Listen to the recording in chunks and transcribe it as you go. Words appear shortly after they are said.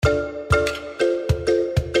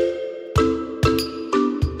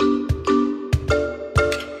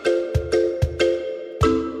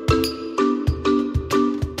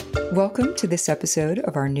Welcome to this episode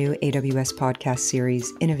of our new AWS podcast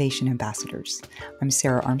series, Innovation Ambassadors. I'm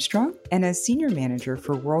Sarah Armstrong, and as Senior Manager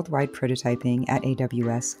for Worldwide Prototyping at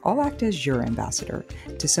AWS, I'll act as your ambassador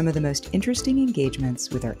to some of the most interesting engagements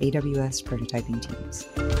with our AWS prototyping teams.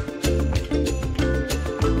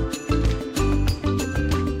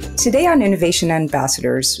 Today on Innovation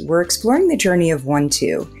Ambassadors, we're exploring the journey of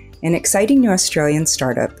One2, an exciting new Australian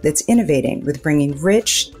startup that's innovating with bringing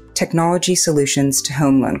rich technology solutions to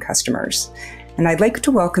home loan customers. And I'd like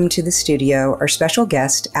to welcome to the studio our special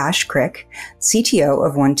guest, Ash Crick, CTO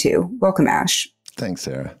of One2. Welcome, Ash. Thanks,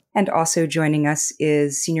 Sarah. And also joining us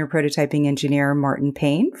is Senior Prototyping Engineer Martin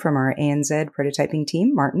Payne from our ANZ prototyping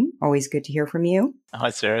team. Martin, always good to hear from you.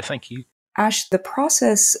 Hi, Sarah. Thank you. Ash, the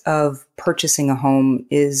process of purchasing a home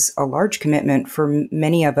is a large commitment. For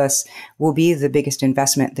many of us, will be the biggest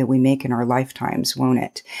investment that we make in our lifetimes, won't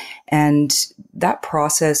it? And that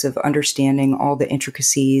process of understanding all the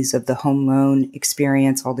intricacies of the home loan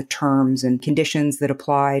experience, all the terms and conditions that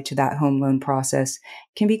apply to that home loan process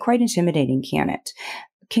can be quite intimidating, can it?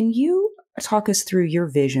 Can you talk us through your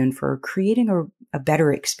vision for creating a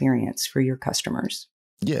better experience for your customers?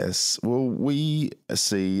 Yes. Well, we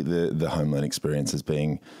see the home loan experience as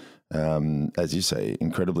being, as you say,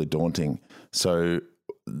 incredibly daunting. So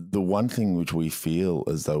the one thing which we feel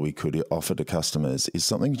as though we could offer to customers is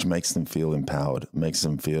something which makes them feel empowered, makes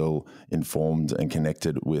them feel informed and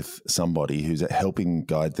connected with somebody who's helping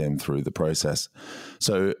guide them through the process.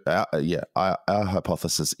 So our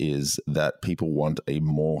hypothesis is that people want a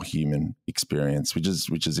more human experience, which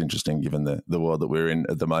is interesting given the world that we're in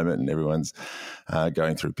at the moment, and everyone's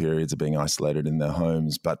going through periods of being isolated in their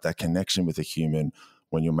homes. But that connection with a human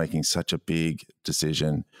when you're making such a big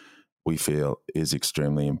decision, we feel is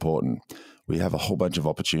extremely important. We have a whole bunch of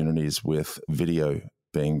opportunities with video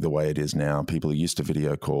being the way it is now. People are used to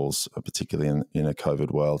video calls, particularly in a COVID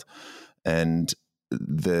world. And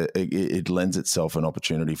it lends itself an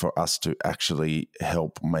opportunity for us to actually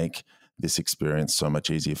help make this experience so much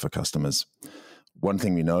easier for customers. One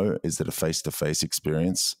thing we know is that a face-to-face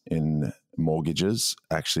experience in mortgages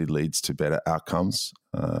actually leads to better outcomes.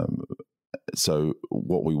 So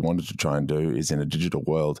what we wanted to try and do is, in a digital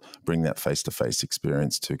world, bring that face-to-face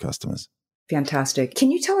experience to customers. Fantastic.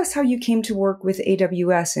 Can you tell us how you came to work with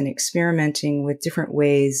AWS and experimenting with different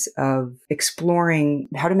ways of exploring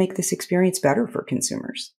how to make this experience better for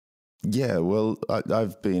consumers? Yeah, well,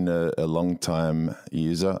 I've been a long-time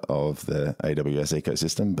user of the AWS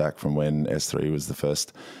ecosystem back from when S3 was the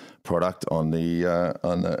first product on the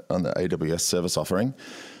AWS service offering.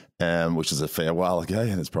 Which is a fair while ago,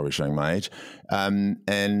 and it's probably showing my age.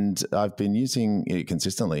 And I've been using it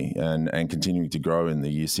consistently and continuing to grow in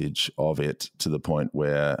the usage of it to the point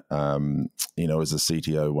where, as a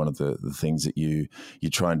CTO, one of the things that you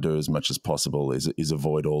try and do as much as possible is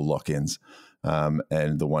avoid all lock-ins.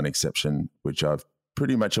 And the one exception, which I've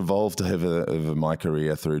pretty much evolved over my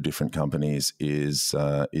career through different companies, is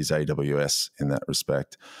AWS in that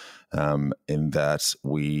respect, in that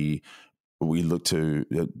we look to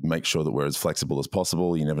make sure that we're as flexible as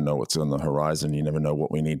possible. You never know what's on the horizon. You never know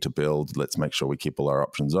what we need to build. Let's make sure we keep all our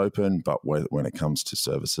options open. But when it comes to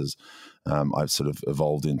services, I've sort of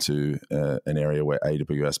evolved into an area where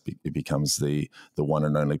AWS becomes the one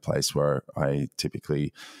and only place where I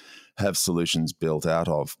typically have solutions built out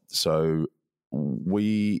of. So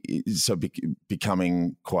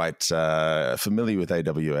becoming quite familiar with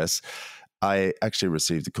AWS, I actually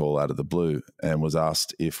received a call out of the blue and was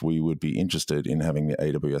asked if we would be interested in having the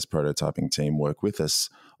AWS prototyping team work with us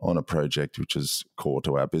on a project which is core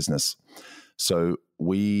to our business. So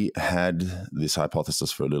we had this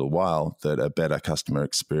hypothesis for a little while that a better customer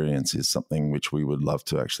experience is something which we would love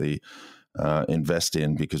to actually invest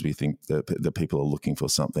in, because we think that the people are looking for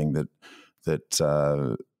something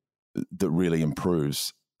that really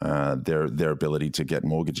improves their ability to get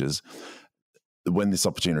mortgages. When this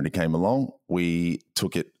opportunity came along, we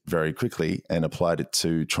took it very quickly and applied it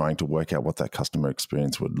to trying to work out what that customer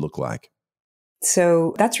experience would look like.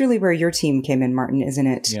 So that's really where your team came in, Martin, isn't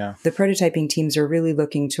it? Yeah. The prototyping teams are really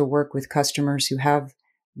looking to work with customers who have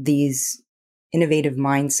these innovative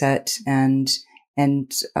mindset and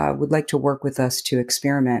would like to work with us to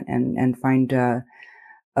experiment and find a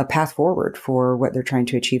path forward for what they're trying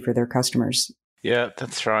to achieve for their customers. Yeah,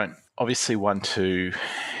 that's right. Obviously, One2,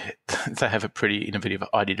 they have a pretty innovative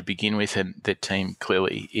idea to begin with, and their team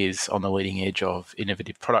clearly is on the leading edge of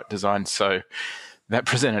innovative product design. So that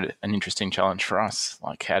presented an interesting challenge for us.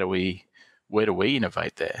 Like, where do we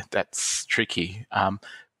innovate there? That's tricky.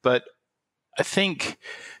 But I think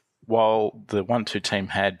while the One2 team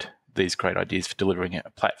had these great ideas for delivering a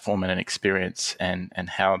platform and an experience and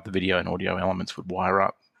how the video and audio elements would wire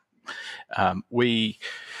up We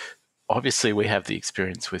have the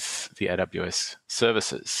experience with the AWS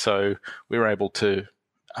services, so we were able to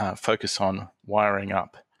focus on wiring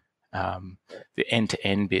up the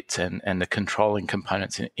end-to-end bits and the controlling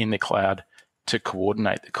components in the cloud to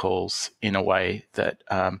coordinate the calls in a way that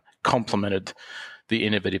complemented the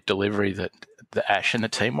innovative delivery that the Ash and the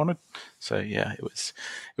team wanted. So yeah, it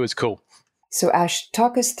was cool. So Ash,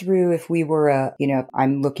 talk us through, if we were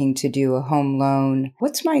I'm looking to do a home loan,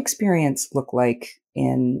 what's my experience look like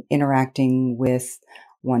in interacting with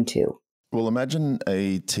OneTwo? Well, imagine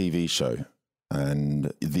a TV show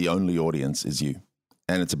and the only audience is you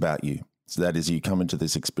and it's about you. So that is, you come into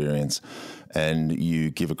this experience and you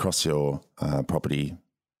give across your property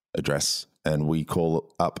address, and we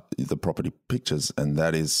call up the property pictures, and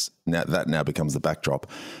that now becomes the backdrop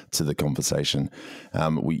to the conversation.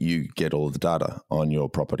 You get all of the data on your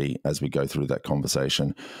property as we go through that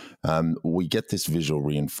conversation. We get this visual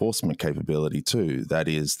reinforcement capability too. That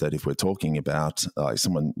is, that if we're talking about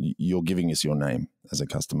someone, you're giving us your name as a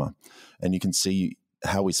customer, and you can see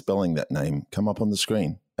how we're spelling that name come up on the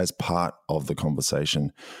screen as part of the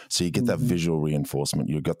conversation. So you get that visual reinforcement.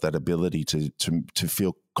 You've got that ability to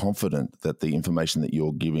feel confident that the information that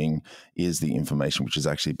you're giving is the information which is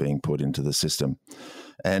actually being put into the system.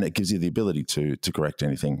 And it gives you the ability to correct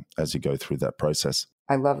anything as you go through that process.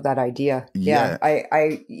 I love that idea. Yeah.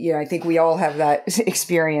 I think we all have that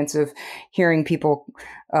experience of hearing people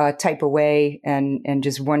type away and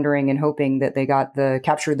just wondering and hoping that they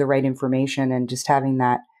captured the right information, and just having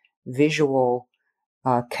that visual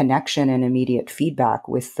connection and immediate feedback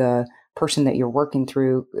with the person that you're working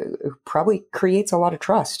through probably creates a lot of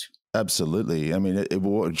trust. Absolutely. I mean, what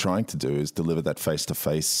we're trying to do is deliver that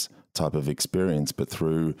face-to-face type of experience, but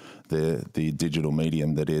through the digital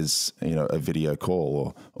medium that is, a video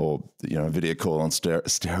call or a video call on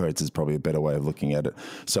steroids is probably a better way of looking at it.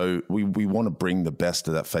 So we want to bring the best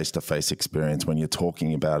of that face-to-face experience when you're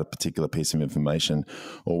talking about a particular piece of information,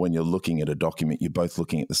 or when you're looking at a document, you're both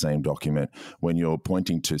looking at the same document. When you're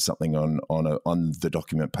pointing to something on the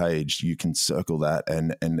document page, you can circle that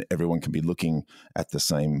and everyone can be looking at the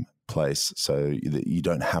same place, so that you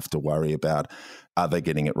don't have to worry about, are they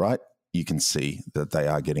getting it right? You can see that they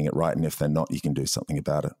are getting it right, and if they're not, you can do something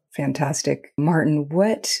about it. Fantastic. Martin,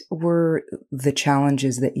 what were the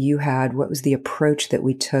challenges that you had? What was the approach that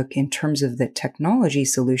we took in terms of the technology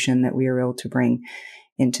solution that we were able to bring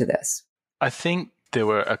into this? I think there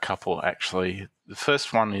were a couple, actually. The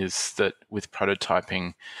first one is that with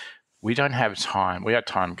prototyping, we don't have time. We are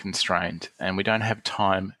time constrained, and we don't have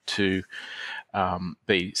time to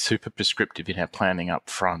be super prescriptive in our planning up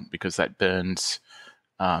front, because that burns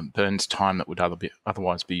time that would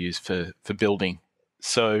otherwise be used for building.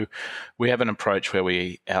 So we have an approach where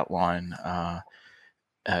we outline,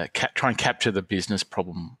 try and capture the business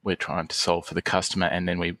problem we're trying to solve for the customer, and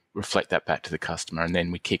then we reflect that back to the customer, and then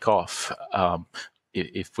we kick off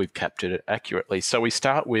if we've captured it accurately. So we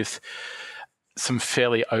start with some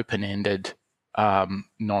fairly open-ended,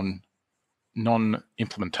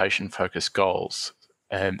 non-implementation focused goals,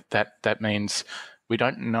 and that means we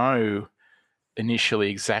don't know initially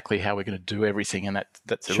exactly how we're going to do everything, and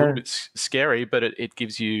that's a little bit scary, but it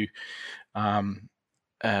gives you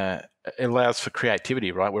it allows for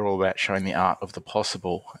creativity, right? We're all about showing the art of the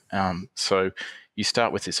possible. So you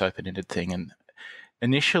start with this open-ended thing, and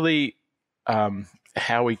initially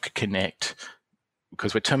how we could connect,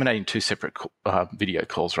 because we're terminating two separate video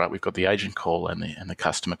calls, right? We've got the agent call and the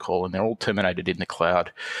customer call, and they're all terminated in the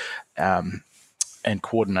cloud and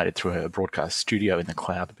coordinated through a broadcast studio in the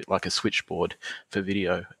cloud, a bit like a switchboard for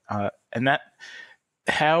video. And that,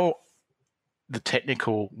 how the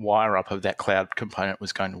technical wire up of that cloud component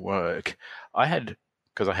was going to work,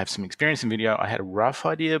 because I have some experience in video, I had a rough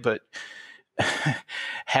idea, but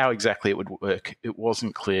how exactly it would work, it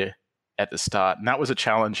wasn't clear at the start. And that was a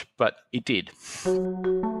challenge, but it did.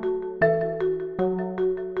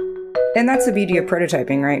 And that's the beauty of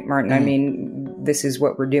prototyping, right, Martin? I mean, this is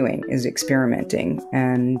what we're doing, is experimenting.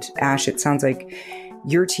 And Ash, it sounds like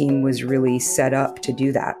your team was really set up to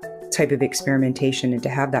do that type of experimentation and to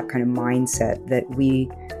have that kind of mindset that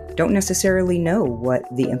we don't necessarily know what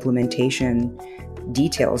the implementation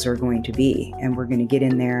details are going to be. And we're going to get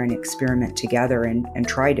in there and experiment together and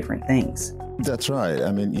try different things. That's right.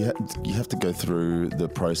 I mean, you have to go through the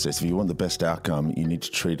process. If you want the best outcome, you need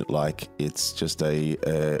to treat it like it's just a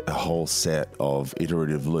whole set of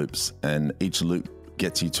iterative loops, and each loop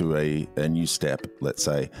gets you to a new step, let's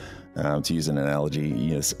say, to use an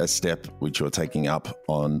analogy, a step which you're taking up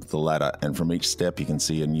on the ladder, and from each step you can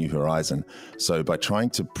see a new horizon. So by trying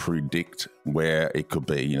to predict where it could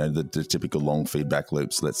be, the typical long feedback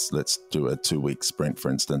loops, let's do a 2-week sprint, for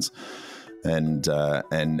instance. And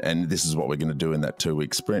this is what we're going to do in that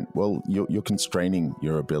 2-week sprint. Well, you're constraining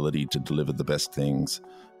your ability to deliver the best things,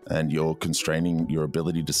 and you're constraining your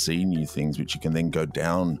ability to see new things, which you can then go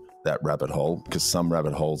down that rabbit hole, because some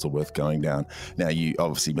rabbit holes are worth going down. Now, you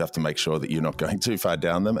obviously have to make sure that you're not going too far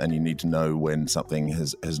down them, and you need to know when something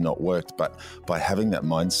has not worked. But by having that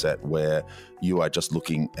mindset where you are just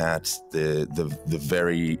looking at the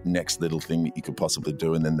very next little thing that you could possibly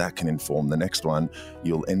do, and then that can inform the next one,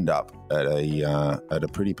 you'll end up at a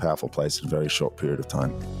pretty powerful place in a very short period of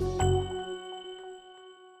time.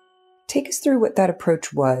 Take us through what that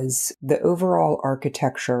approach was, the overall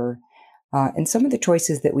architecture, and some of the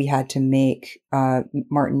choices that we had to make.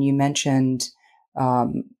 Martin, you mentioned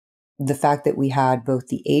the fact that we had both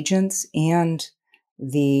the agents and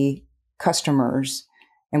the customers,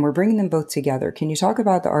 and we're bringing them both together. Can you talk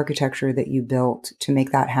about the architecture that you built to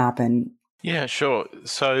make that happen? Yeah, sure.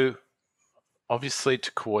 So obviously,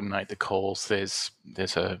 to coordinate the calls, there's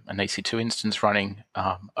an EC2 instance running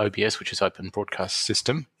OBS, which is Open Broadcast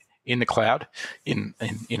System, in the cloud, in the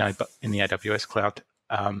AWS cloud.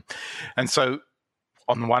 And so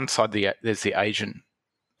on the one side, there's the agent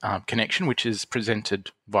connection, which is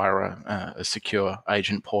presented via a secure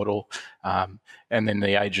agent portal. And then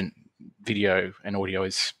the agent video and audio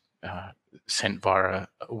is sent via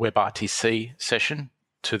a WebRTC session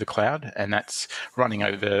to the cloud, and that's running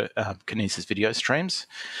over Kinesis video streams.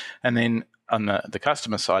 And then on the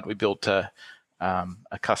customer side, we built a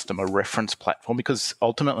customer reference platform, because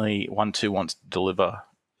ultimately Onto wants to deliver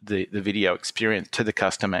the video experience to the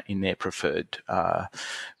customer in their preferred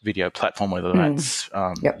video platform, whether that's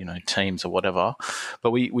Teams or whatever. But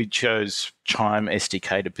we chose Chime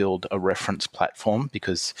SDK to build a reference platform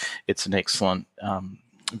because it's an excellent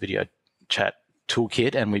video chat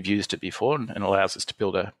toolkit, and we've used it before, and allows us to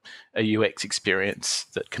build a UX experience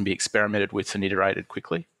that can be experimented with and iterated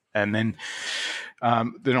quickly. And then I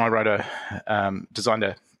designed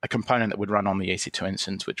a component that would run on the EC2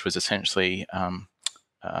 instance, which was essentially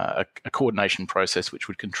a coordination process which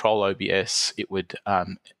would control OBS. It would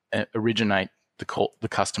originate the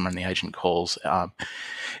customer and the agent calls.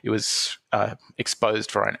 It was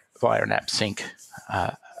exposed via an AppSync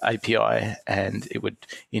API, and it would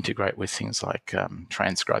integrate with things like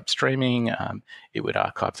transcribe streaming. It would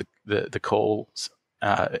archive the calls,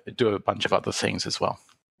 do a bunch of other things as well.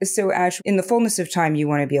 So, Ash, in the fullness of time, you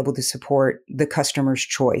want to be able to support the customer's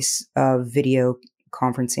choice of video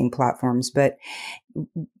conferencing platforms. But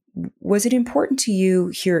was it important to you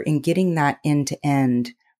here in getting that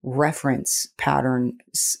end-to-end reference pattern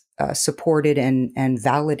supported and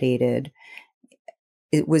validated?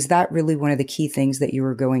 Was that really one of the key things that you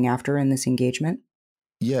were going after in this engagement?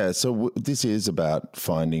 Yeah, so this is about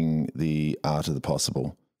finding the art of the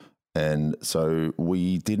possible. And so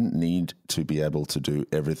we didn't need to be able to do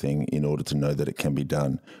everything in order to know that it can be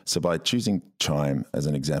done. So by choosing Chime as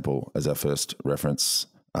an example, as our first reference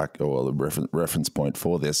or reference point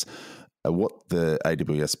for this, what the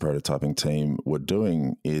AWS prototyping team were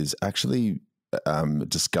doing is actually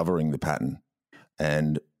discovering the pattern,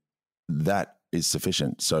 and that is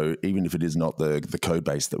sufficient. So even if it is not the code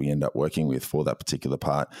base that we end up working with for that particular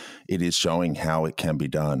part, it is showing how it can be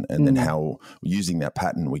done, and then how using that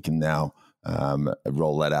pattern we can now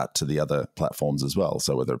roll that out to the other platforms as well.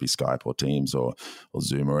 So whether it be Skype or Teams or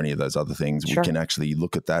Zoom or any of those other things, we can actually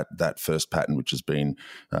look at that first pattern, which has been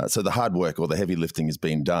so the hard work or the heavy lifting has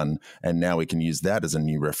been done, and now we can use that as a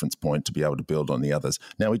new reference point to be able to build on the others.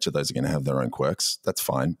 Now each of those are going to have their own quirks. That's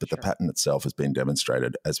fine, but the pattern itself has been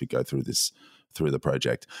demonstrated as we go through the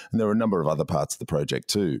project. And there are a number of other parts of the project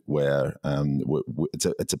too, where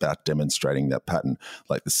it's about demonstrating that pattern,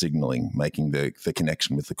 like the signaling, making the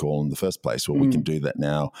connection with the call in the first place. Well, we can do that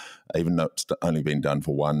now, even though it's only been done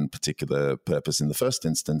for one particular purpose in the first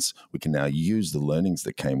instance. We can now use the learnings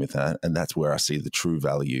that came with that. And that's where I see the true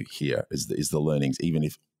value here is the learnings, even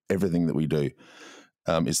if everything that we do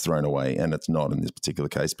is thrown away, and it's not in this particular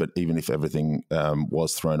case. But even if everything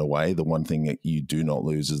was thrown away, the one thing that you do not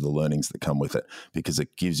lose is the learnings that come with it, because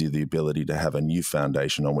it gives you the ability to have a new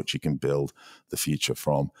foundation on which you can build the future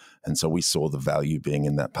from. And so we saw the value being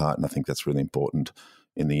in that part, and I think that's really important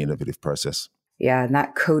in the innovative process. Yeah, and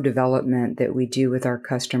that co-development that we do with our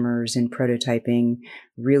customers in prototyping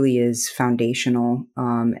really is foundational.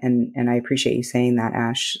 And I appreciate you saying that,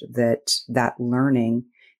 Ash, that learning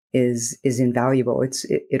is invaluable.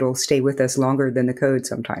 It'll stay with us longer than the code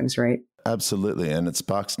sometimes, right? Absolutely, and it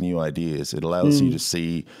sparks new ideas. It allows you to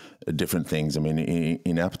see different things. I mean,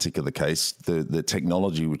 in our particular case, the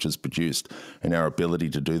technology which is produced and our ability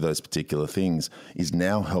to do those particular things is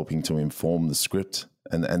now helping to inform the script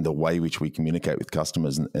and the way which we communicate with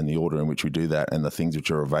customers and the order in which we do that and the things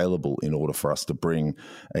which are available in order for us to bring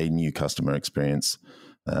a new customer experience.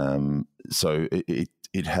 So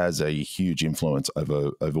it has a huge influence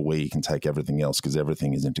over where you can take everything else because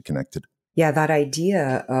everything is interconnected. Yeah, that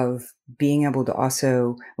idea of being able to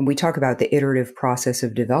also, and we talk about the iterative process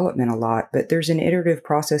of development a lot, but there's an iterative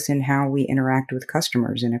process in how we interact with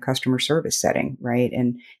customers in a customer service setting, right?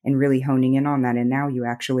 And really honing in on that. And now you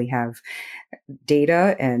actually have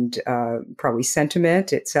data and probably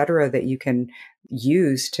sentiment, et cetera, that you can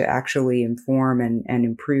use to actually inform and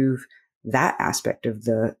improve that aspect of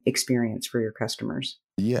the experience for your customers.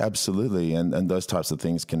 Yeah, absolutely. And those types of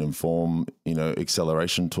things can inform,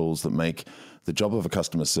 acceleration tools that make the job of a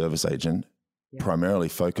customer service agent primarily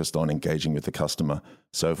focused on engaging with the customer.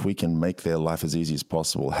 So if we can make their life as easy as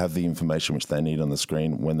possible, have the information which they need on the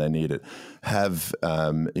screen when they need it, have,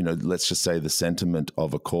 let's just say the sentiment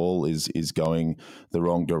of a call is going the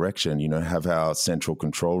wrong direction, have our central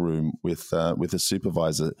control room with a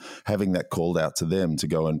supervisor, having that called out to them to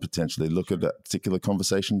go and potentially look at a particular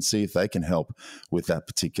conversation, see if they can help with that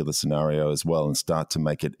particular scenario as well and start to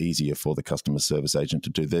make it easier for the customer service agent to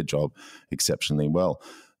do their job exceptionally well.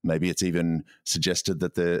 Maybe it's even suggested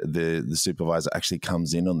that the supervisor actually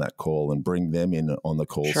comes in on that call and bring them in on the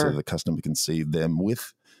call so the customer can see them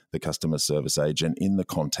with the customer service agent in the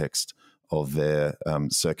context of their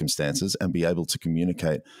circumstances and be able to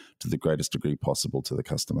communicate to the greatest degree possible to the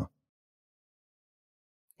customer.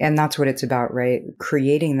 And that's what it's about, right?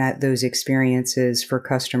 Creating those experiences for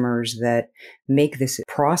customers that make this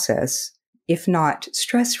process, if not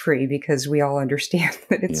stress-free, because we all understand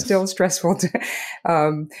that it's still stressful to,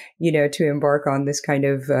 to embark on this kind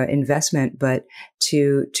of investment, but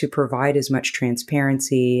to provide as much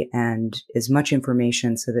transparency and as much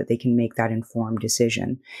information so that they can make that informed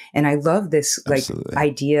decision. And I love this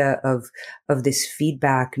idea of this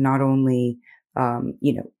feedback, not only,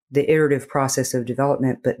 the iterative process of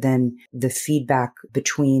development, but then the feedback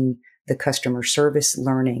between the customer service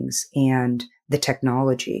learnings and the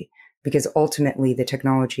technology. Because ultimately the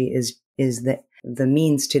technology is the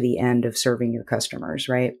means to the end of serving your customers,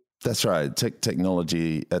 right? That's right.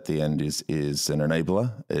 Technology at the end is an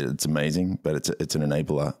enabler. It's amazing, but it's an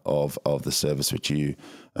enabler of the service which you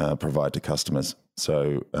provide to customers.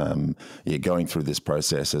 So going through this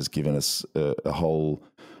process has given us a whole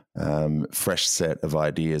fresh set of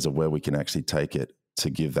ideas of where we can actually take it to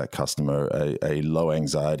give that customer a low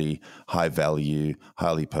anxiety, high value,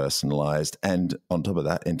 highly personalized, and on top of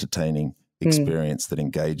that, entertaining experience that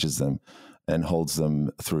engages them and holds them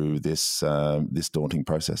through this daunting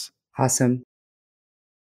process. Awesome.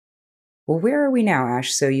 Well, where are we now,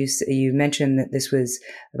 Ash? So you mentioned that this was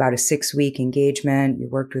about a 6-week engagement. You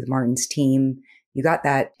worked with Martin's team. You got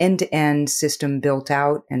that end-to-end system built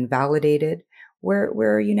out and validated. Where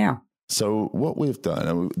are you now? So what we've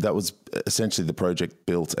done, that was essentially the project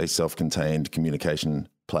built a self-contained communication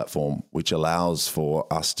platform, which allows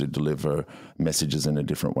for us to deliver messages in a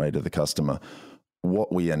different way to the customer.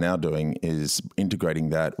 What we are now doing is integrating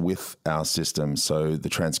that with our system. So the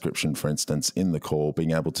transcription, for instance, in the call,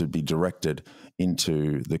 being able to be directed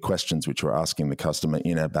into the questions which we're asking the customer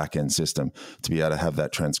in our back-end system, to be able to have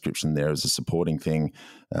that transcription there as a supporting thing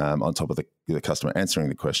on top of the customer answering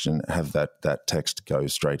the question, have that text go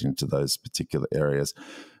straight into those particular areas.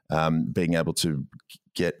 Being able to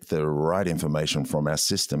get the right information from our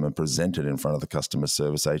system and present it in front of the customer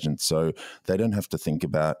service agent so they don't have to think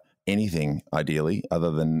about anything ideally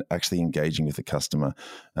other than actually engaging with the customer,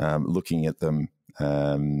 looking at them,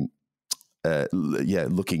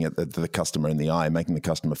 looking at the customer in the eye, making the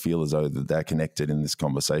customer feel as though that they're connected in this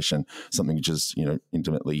conversation, something which is,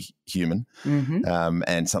 intimately human,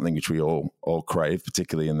 and something which we all crave,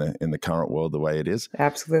 particularly in the current world, the way it is.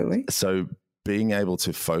 Absolutely. So being able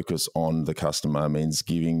to focus on the customer means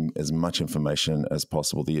giving as much information as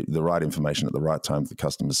possible, the right information at the right time to the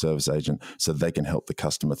customer service agent so they can help the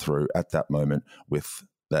customer through at that moment with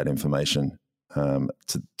that information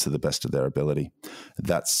to the best of their ability.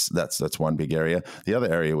 That's one big area. The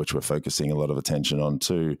other area which we're focusing a lot of attention on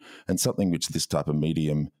too, and something which this type of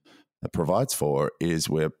medium provides for, is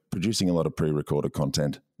we're producing a lot of pre-recorded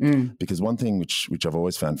content. Because one thing which I've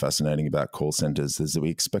always found fascinating about call centers is that we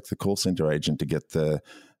expect the call center agent to get the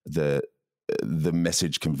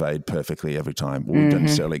message conveyed perfectly every time. We don't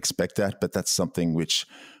necessarily expect that, but that's something which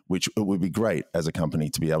it would be great as a company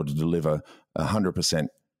to be able to deliver 100%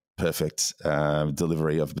 perfect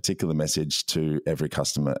delivery of a particular message to every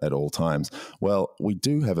customer at all times. Well, we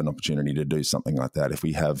do have an opportunity to do something like that if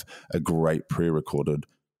we have a great pre-recorded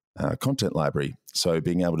content library. So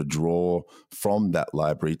being able to draw from that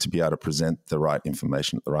library to be able to present the right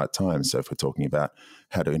information at the right time. So if we're talking about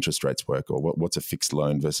how do interest rates work, or what's a fixed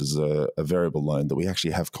loan versus a variable loan, that we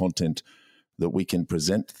actually have content that we can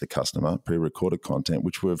present to the customer, pre-recorded content,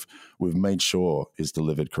 which we've made sure is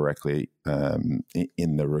delivered correctly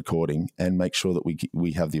in the recording, and make sure that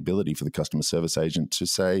we have the ability for the customer service agent to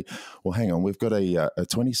say, well, hang on, we've got a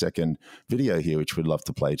 20-second video here which we'd love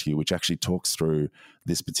to play to you, which actually talks through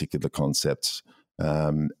this particular concept,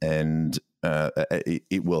 and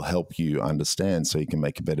it will help you understand so you can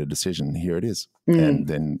make a better decision. Here it is. And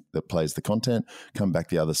then that plays the content, come back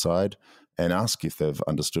the other side, and ask if they've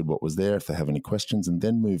understood what was there, if they have any questions, and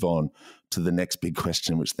then move on to the next big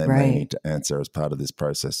question, which they may need to answer as part of this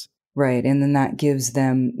process. Right. And then that gives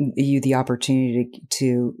you the opportunity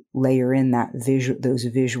to layer in those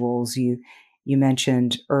visuals. You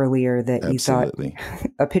mentioned earlier that Absolutely. You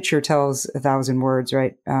thought a picture tells 1,000 words,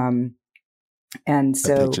 right? And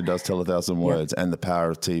so a picture does tell 1,000 words, and the power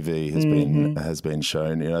of TV has been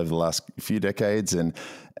shown, over the last few decades, and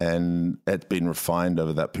it's been refined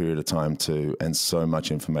over that period of time too. And so much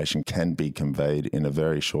information can be conveyed in a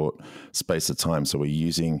very short space of time. So we're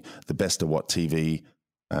using the best of what TV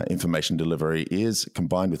information delivery is,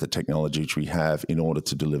 combined with the technology which we have, in order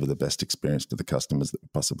to deliver the best experience to the customers that we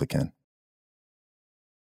possibly can.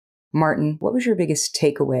 Martin, what was your biggest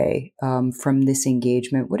takeaway from this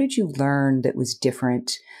engagement? What did you learn that was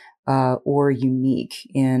different or unique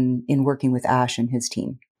in working with Ash and his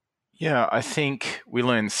team? Yeah, I think we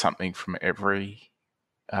learned something from every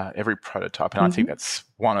prototype, and I think that's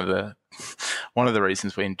one of the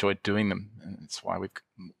reasons we enjoyed doing them, and it's why we've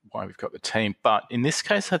got the team. But in this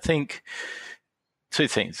case, I think two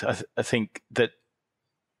things. I think that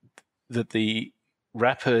the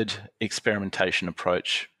rapid experimentation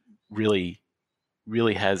approach really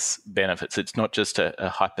has benefits. It's not just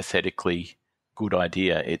a hypothetically good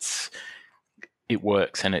idea. It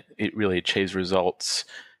works, and it really achieves results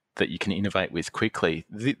that you can innovate with quickly.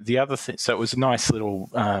 The other thing, so it was a nice little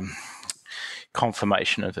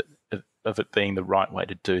confirmation of it being the right way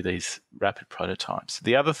to do these rapid prototypes.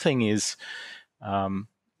 The other thing is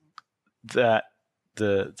that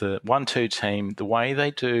the 1-2 team, the way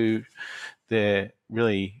they do their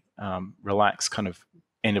really relaxed kind of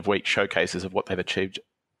end of week showcases of what they've achieved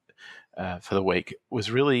for the week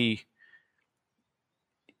was really,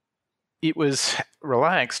 it was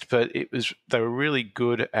relaxed, but they were really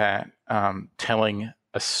good at telling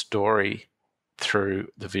a story through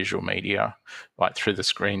the visual media, like through the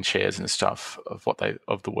screen shares and stuff of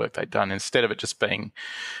the work they'd done, instead of it just being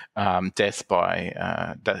death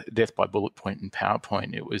by bullet point and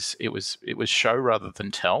PowerPoint. It was show rather than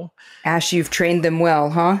tell. Ash, you've trained them well,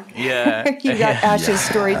 huh? Yeah, you got Ash's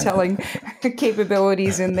storytelling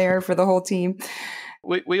capabilities in there for the whole team.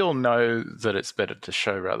 We all know that it's better to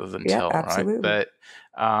show rather than tell, absolutely. Right?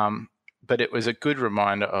 But it was a good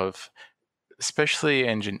reminder of, especially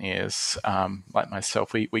engineers like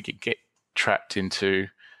myself, we could get trapped into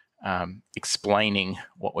explaining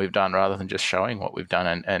what we've done rather than just showing what we've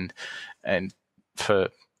done. And for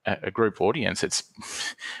a group audience, it's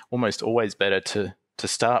almost always better to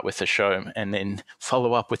start with the show and then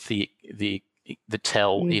follow up with the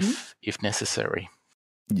tell if necessary.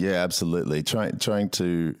 Yeah, absolutely. Trying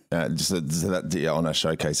to on our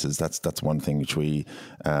showcases. That's one thing which we've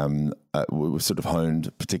sort of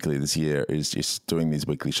honed, particularly this year, is just doing these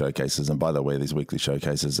weekly showcases. And by the way, these weekly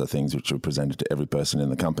showcases are things which are presented to every person in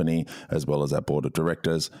the company, as well as our board of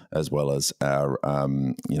directors, as well as our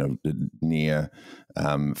near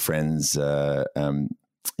friends,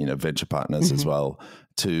 venture partners as well.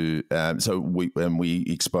 So we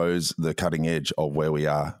expose the cutting edge of where we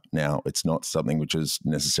are now. It's not something which is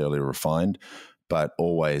necessarily refined, but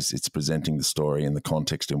always it's presenting the story in the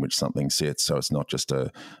context in which something sits. So it's not just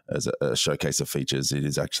as a showcase of features. It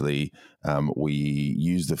is actually we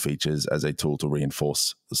use the features as a tool to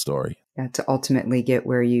reinforce the story. Yeah, to ultimately get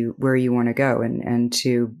where you want to go, and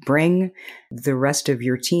to bring the rest of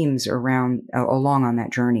your teams along on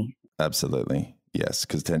that journey. Absolutely. Yes,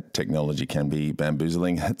 because technology can be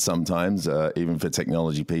bamboozling at sometimes, even for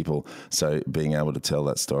technology people. So being able to tell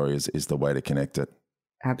that story is the way to connect it.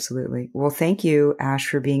 Absolutely. Well, thank you, Ash,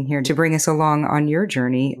 for being here to bring us along on your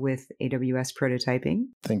journey with AWS prototyping.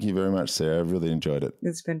 Thank you very much, Sarah. I've really enjoyed it.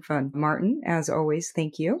 It's been fun. Martin, as always,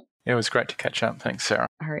 thank you. It was great to catch up. Thanks, Sarah.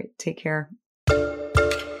 All right. Take care.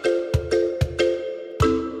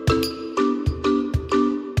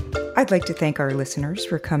 I'd like to thank our listeners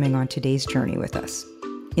for coming on today's journey with us.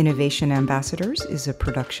 Innovation Ambassadors is a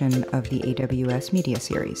production of the AWS Media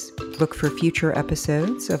Series. Look for future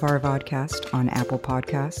episodes of our vodcast on Apple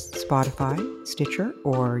Podcasts, Spotify, Stitcher,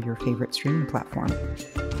 or your favorite streaming platform.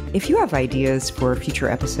 If you have ideas for future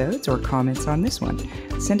episodes or comments on this one,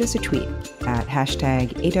 send us a tweet at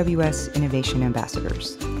 #AWS Innovation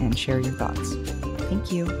Ambassadors and share your thoughts. Thank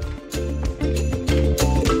you.